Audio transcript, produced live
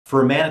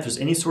For a man, if there's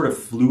any sort of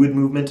fluid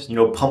movement,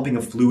 pumping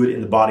of fluid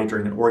in the body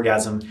during an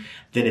orgasm,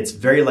 then it's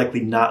very likely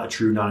not a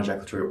true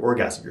non-ejaculatory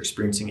orgasm. You're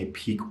experiencing a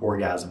peak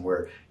orgasm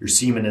where your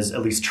semen is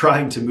at least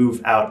trying to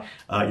move out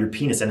your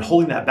penis, and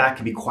holding that back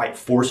can be quite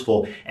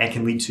forceful and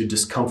can lead to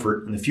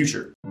discomfort in the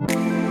future.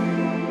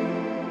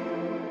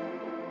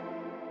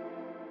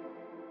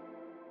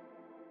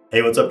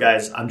 Hey, what's up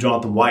guys? I'm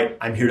Jonathan White.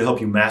 I'm here to help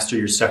you master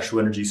your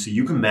sexual energy so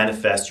you can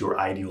manifest your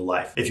ideal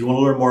life. If you want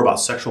to learn more about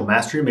sexual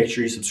mastery, make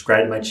sure you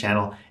subscribe to my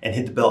channel and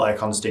hit the bell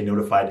icon to stay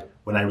notified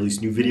when I release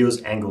new videos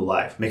and go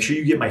live. Make sure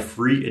you get my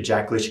free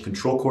ejaculation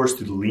control course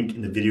through the link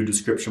in the video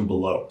description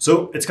below.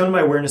 So it's come to my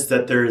awareness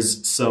that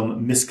there's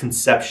some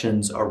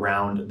misconceptions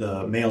around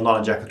the male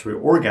non-ejaculatory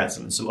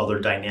orgasm and some other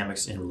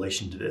dynamics in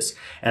relation to this.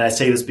 And I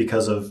say this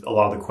because of a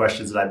lot of the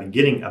questions that I've been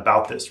getting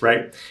about this,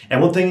 right?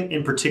 And one thing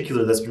in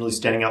particular that's been really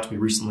standing out to me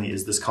recently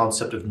is this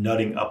concept of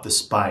nutting up the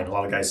spine. A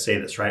lot of guys say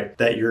this, right?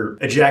 That you're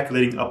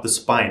ejaculating up the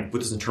spine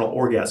with this internal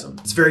orgasm.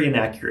 It's very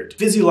inaccurate.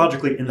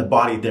 Physiologically in the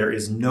body, there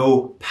is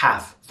no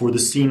path for the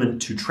semen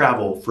to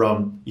travel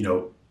from,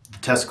 the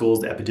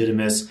testicles, the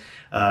epididymis,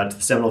 to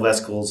the seminal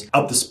vesicles,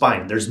 up the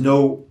spine. There's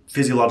no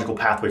physiological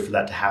pathway for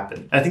that to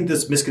happen. And I think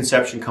this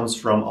misconception comes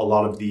from a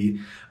lot of the,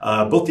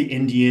 both the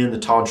Indian, the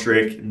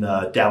Tantric, and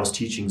the Taoist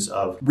teachings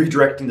of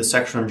redirecting the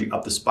sexual energy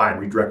up the spine,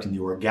 redirecting the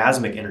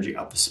orgasmic energy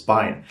up the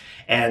spine.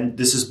 And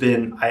this has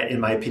been, in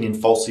my opinion,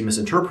 falsely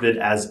misinterpreted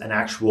as an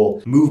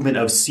actual movement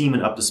of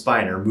semen up the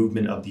spine or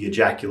movement of the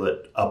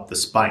ejaculate up the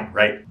spine,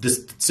 right?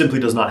 This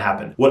simply does not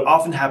happen. What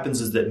often happens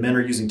is that men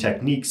are using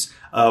techniques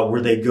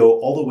where they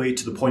go all the way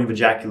to the point of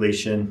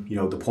ejaculation,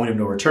 the point of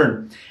no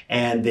return,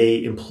 and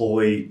they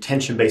employ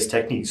tension-based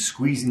techniques,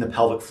 squeezing the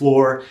pelvic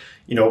floor,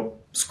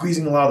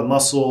 squeezing a lot of the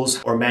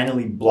muscles, or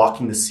manually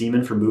blocking the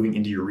semen from moving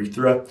into your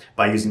urethra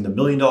by using the $1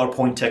 million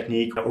point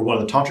technique, or one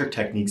of the tantric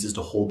techniques is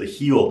to hold the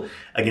heel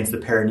against the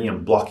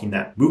perineum, blocking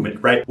that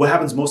movement, right? What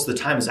happens most of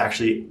the time is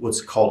actually what's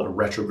called a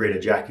retrograde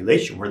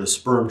ejaculation, where the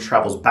sperm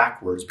travels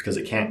backwards because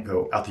it can't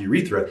go out the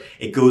urethra.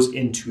 It goes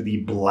into the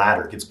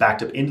bladder, gets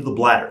backed up into the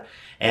bladder.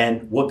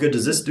 And what good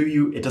does this do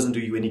you? It doesn't do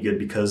you any good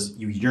because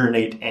you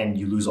urinate and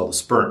you lose all the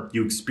sperm.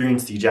 You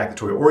experience the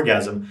ejaculatory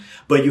orgasm,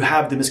 but you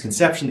have the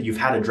misconception that you've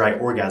had a dry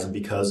orgasm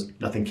because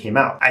nothing came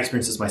out. I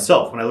experienced this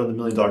myself. When I learned the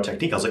 $1 million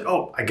technique, I was like,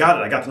 oh, I got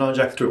it. I got the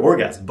non-ejaculatory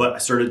orgasm. But I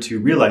started to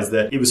realize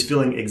that it was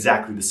feeling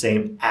exactly the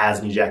same as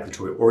an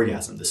ejaculatory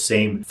orgasm. The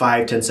same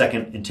 5-10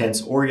 second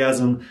intense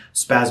orgasm,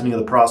 spasming of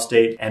the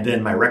prostate, and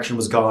then my erection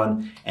was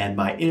gone and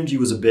my energy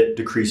was a bit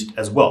decreased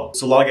as well.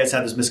 So a lot of guys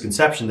have this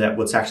misconception that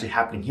what's actually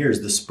happening here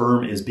is the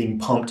sperm is being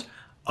pumped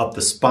up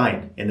the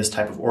spine in this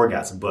type of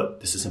orgasm, but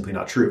this is simply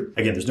not true.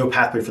 Again, there's no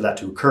pathway for that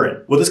to occur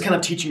in. What this kind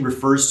of teaching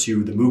refers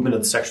to, the movement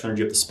of the sexual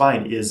energy up the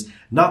spine, is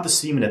not the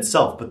semen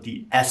itself, but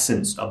the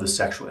essence of the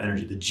sexual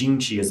energy, the jing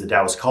qi as the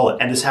Taoists call it.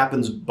 And this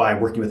happens by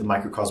working with the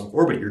microcosmic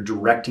orbit. You're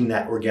directing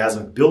that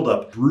orgasmic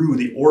buildup through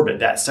the orbit.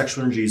 That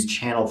sexual energy is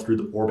channeled through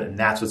the orbit, and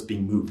that's what's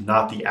being moved,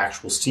 not the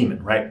actual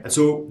semen, right? And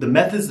so the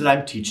methods that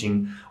I'm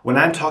teaching, when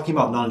I'm talking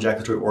about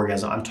non-ejaculatory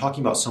orgasm, I'm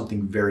talking about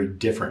something very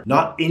different.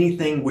 Not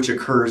anything which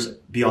occurs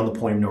beyond the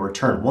point of no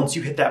return. Once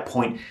you hit that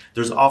point,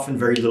 there's often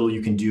very little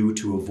you can do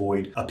to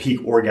avoid a peak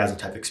orgasm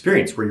type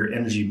experience where your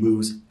energy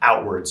moves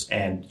outwards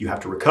and you have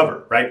to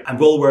recover, right? I'm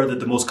well aware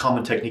that the most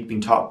common technique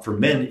being taught for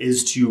men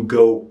is to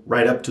go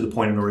right up to the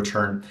point of no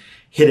return,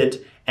 hit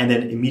it, and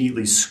then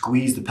immediately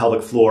squeeze the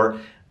pelvic floor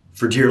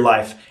for dear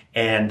life.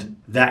 And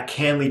that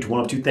can lead to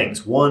one of two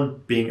things.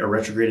 One being a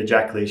retrograde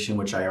ejaculation,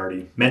 which I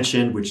already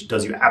mentioned, which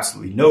does you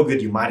absolutely no good.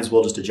 You might as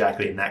well just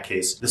ejaculate in that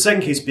case. The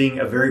second case being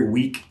a very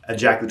weak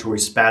ejaculatory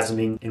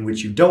spasming in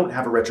which you don't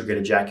have a retrograde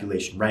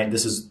ejaculation, right? And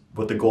this is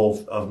what the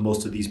goal of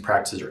most of these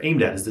practices are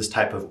aimed at, is this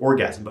type of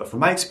orgasm. But from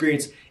my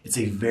experience, it's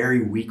a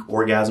very weak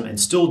orgasm and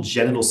still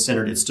genital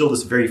centered. It's still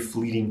this very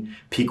fleeting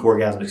peak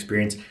orgasm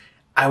experience.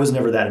 I was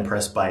never that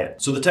impressed by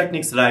it. So the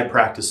techniques that I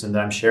practice and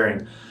that I'm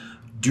sharing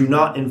do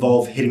not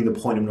involve hitting the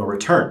point of no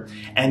return.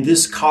 And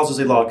this causes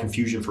a lot of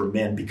confusion for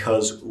men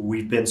because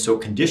we've been so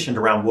conditioned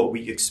around what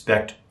we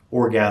expect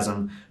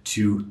orgasm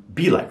to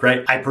be like,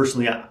 right? I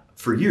personally,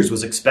 for years,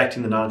 was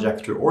expecting the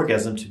non-ejaculatory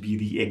orgasm to be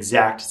the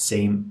exact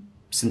same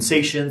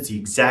sensations, the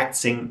exact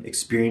same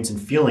experience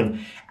and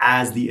feeling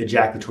as the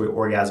ejaculatory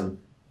orgasm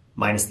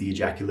minus the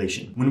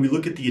ejaculation. When we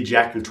look at the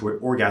ejaculatory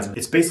orgasm,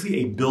 it's basically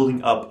a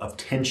building up of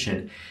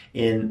tension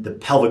in the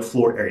pelvic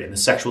floor area, in the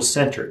sexual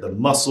center. The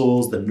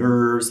muscles, the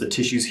nerves, the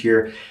tissues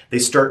here, they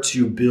start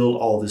to build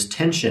all this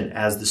tension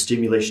as the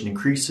stimulation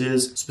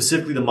increases.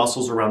 Specifically the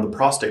muscles around the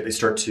prostate, they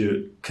start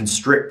to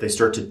constrict, they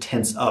start to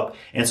tense up.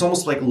 And it's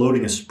almost like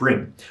loading a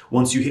spring.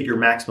 Once you hit your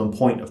maximum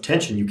point of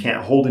tension, you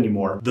can't hold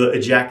anymore. The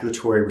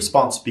ejaculatory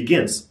response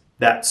begins.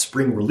 That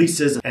spring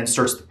releases and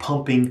starts the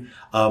pumping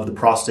of the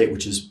prostate,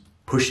 which is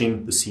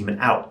pushing the semen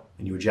out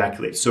and you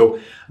ejaculate. So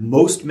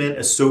most men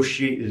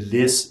associate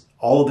this,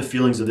 all of the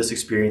feelings of this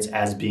experience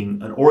as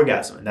being an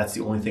orgasm. And that's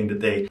the only thing that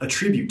they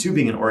attribute to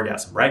being an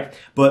orgasm, right?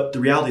 But the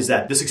reality is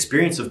that this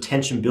experience of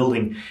tension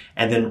building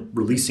and then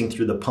releasing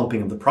through the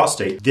pumping of the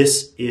prostate,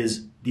 this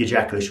is the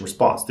ejaculation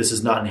response. This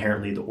is not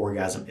inherently the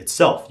orgasm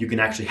itself. You can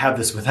actually have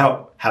this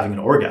without having an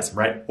orgasm,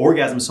 right?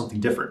 Orgasm is something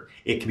different.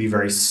 It can be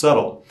very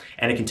subtle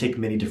and it can take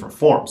many different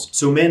forms.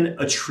 So men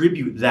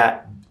attribute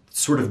that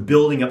sort of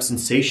building up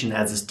sensation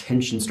as this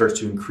tension starts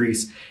to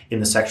increase in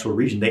the sexual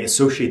region. They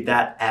associate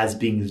that as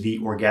being the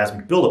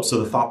orgasmic buildup.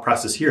 So the thought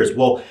process here is,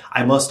 well,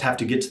 I must have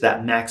to get to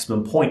that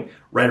maximum point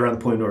right around the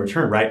point of no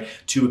return, right,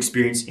 to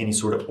experience any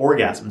sort of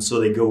orgasm. And so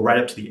they go right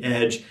up to the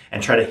edge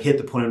and try to hit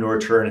the point of no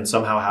return and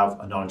somehow have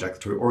a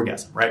non-ejaculatory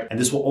orgasm, right? And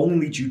this will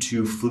only lead you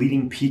to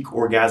fleeting peak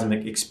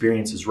orgasmic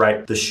experiences,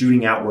 right? The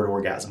shooting outward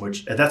orgasm,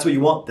 which if that's what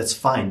you want, that's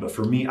fine. But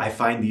for me, I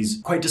find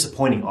these quite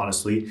disappointing,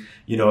 honestly,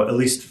 you know, at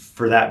least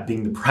for that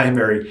being the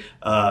primary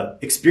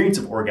experience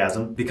of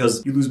orgasm,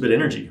 because you lose a bit of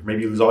energy, or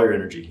maybe you lose all your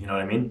energy, you know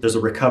what I mean? There's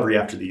a recovery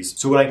after these.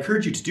 So what I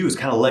encourage you to do is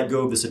kind of let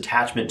go of this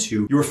attachment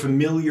to your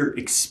familiar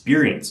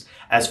experience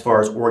as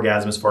far as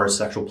orgasm, as far as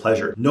sexual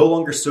pleasure. No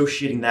longer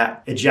associating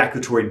that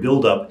ejaculatory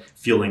buildup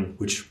feeling,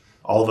 which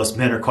all of us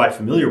men are quite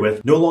familiar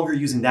with, no longer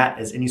using that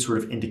as any sort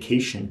of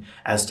indication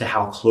as to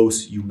how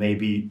close you may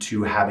be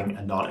to having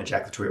a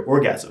non-ejaculatory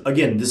orgasm.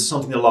 Again, this is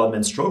something that a lot of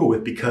men struggle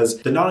with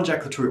because the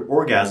non-ejaculatory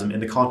orgasm in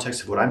the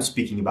context of what I'm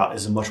speaking about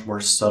is a much more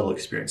subtle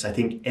experience. I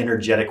think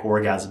energetic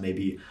orgasm may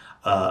be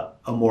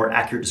a more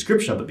accurate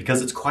description of it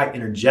because it's quite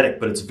energetic,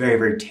 but it's very,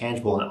 very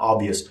tangible and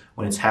obvious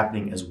when it's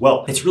happening as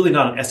well. It's really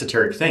not an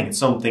esoteric thing. It's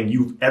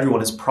something everyone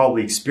has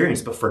probably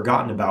experienced but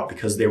forgotten about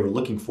because they were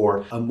looking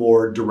for a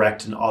more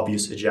direct and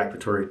obvious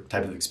ejaculatory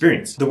type of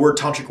experience. The word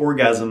tantric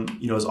orgasm,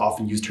 you know, is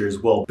often used here as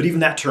well, but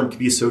even that term can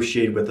be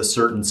associated with a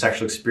certain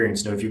sexual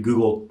experience. You know, if you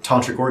Google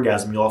tantric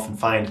orgasm, you'll often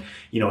find,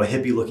 you know, a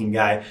hippie-looking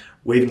guy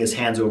waving his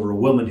hands over a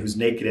woman who's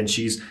naked and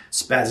she's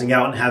spazzing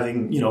out and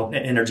having, you know,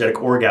 an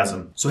energetic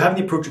orgasm. So having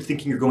the approach of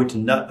thinking you're going to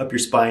nut up your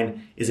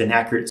spine is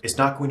inaccurate. It's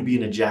not going to be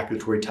an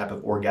ejaculatory type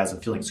of orgasm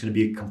feeling. It's going to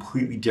be a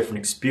completely different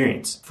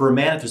experience. For a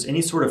man, if there's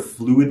any sort of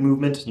fluid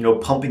movement, you know,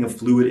 pumping of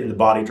fluid in the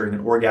body during an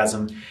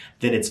orgasm,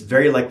 then it's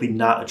very likely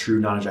not a true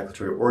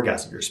non-ejaculatory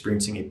orgasm. You're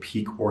experiencing a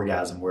peak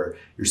orgasm where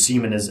your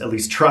semen is at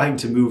least trying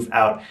to move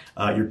out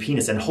your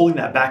penis, and holding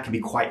that back can be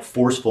quite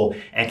forceful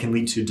and can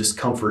lead to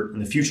discomfort in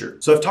the future.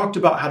 So I've talked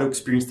about how to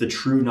experience the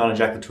true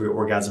non-ejaculatory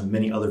orgasm in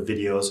many other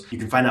videos. You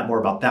can find out more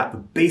about that,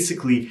 but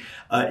basically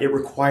it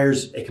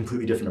requires a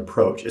completely different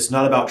approach. It's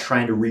not about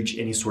trying to reach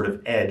any sort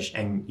of edge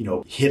and, you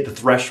know, hit the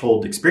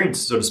threshold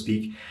experience, so to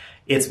speak.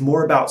 It's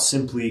more about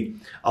simply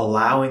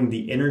allowing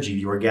the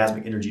energy, the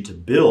orgasmic energy, to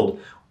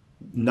build,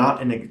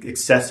 not in an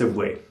excessive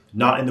way,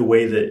 not in the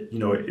way that, you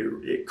know,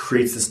 it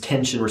creates this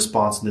tension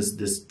response and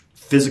this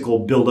physical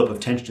buildup of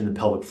tension in the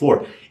pelvic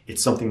floor.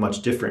 It's something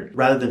much different.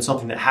 Rather than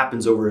something that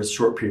happens over a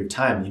short period of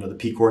time, you know, the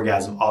peak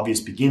orgasm, obvious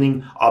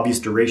beginning, obvious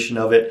duration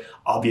of it,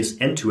 obvious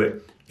end to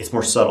it, it's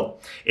more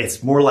subtle.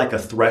 It's more like a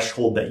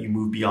threshold that you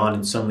move beyond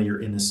and suddenly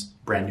you're in this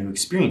brand new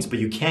experience, but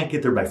you can't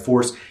get there by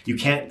force. You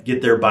can't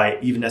get there by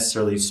even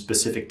necessarily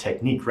specific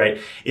technique, right?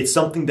 It's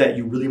something that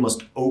you really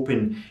must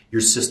open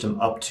your system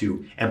up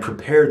to and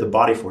prepare the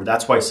body for.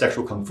 That's why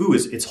sexual kung fu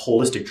it's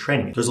holistic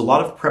training. There's a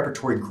lot of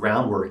preparatory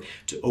groundwork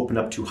to open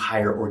up to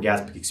higher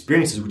orgasmic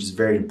experiences, which is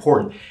very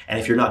important. And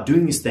if you're not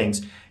doing these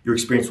things, your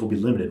experience will be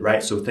limited,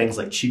 right? So things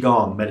like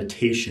qigong,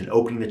 meditation,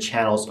 opening the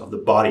channels of the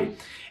body.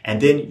 And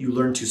then you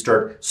learn to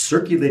start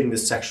circulating the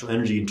sexual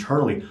energy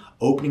internally,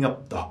 opening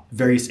up the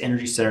various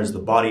energy centers of the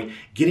body,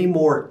 getting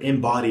more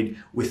embodied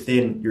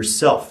within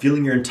yourself,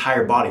 feeling your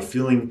entire body,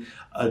 feeling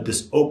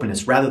this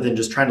openness rather than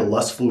just trying to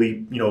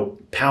lustfully, you know,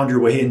 pound your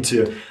way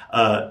into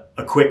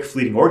a quick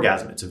fleeting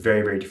orgasm. It's a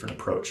very, very different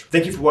approach.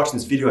 Thank you for watching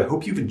this video. I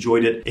hope you've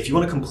enjoyed it. If you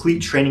want a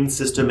complete training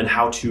system and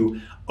how to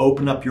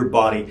open up your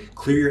body,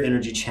 clear your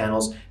energy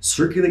channels,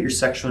 circulate your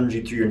sexual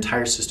energy through your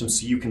entire system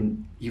so you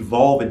can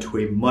evolve into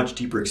a much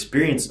deeper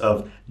experience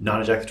of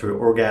non-ejaculatory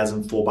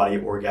orgasm, full body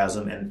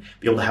orgasm, and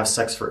be able to have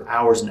sex for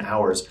hours and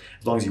hours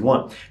as long as you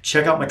want,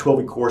 check out my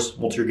 12-week course,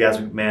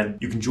 Multi-Orgasmic Man.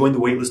 You can join the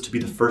waitlist to be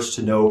the first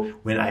to know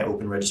when I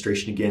open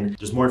registration again.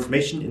 There's more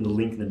information in the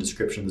link in the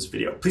description of this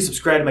video. Please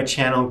subscribe to my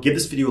channel, give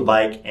this video a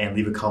like, and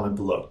leave a comment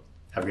below.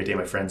 Have a great day,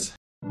 my friends.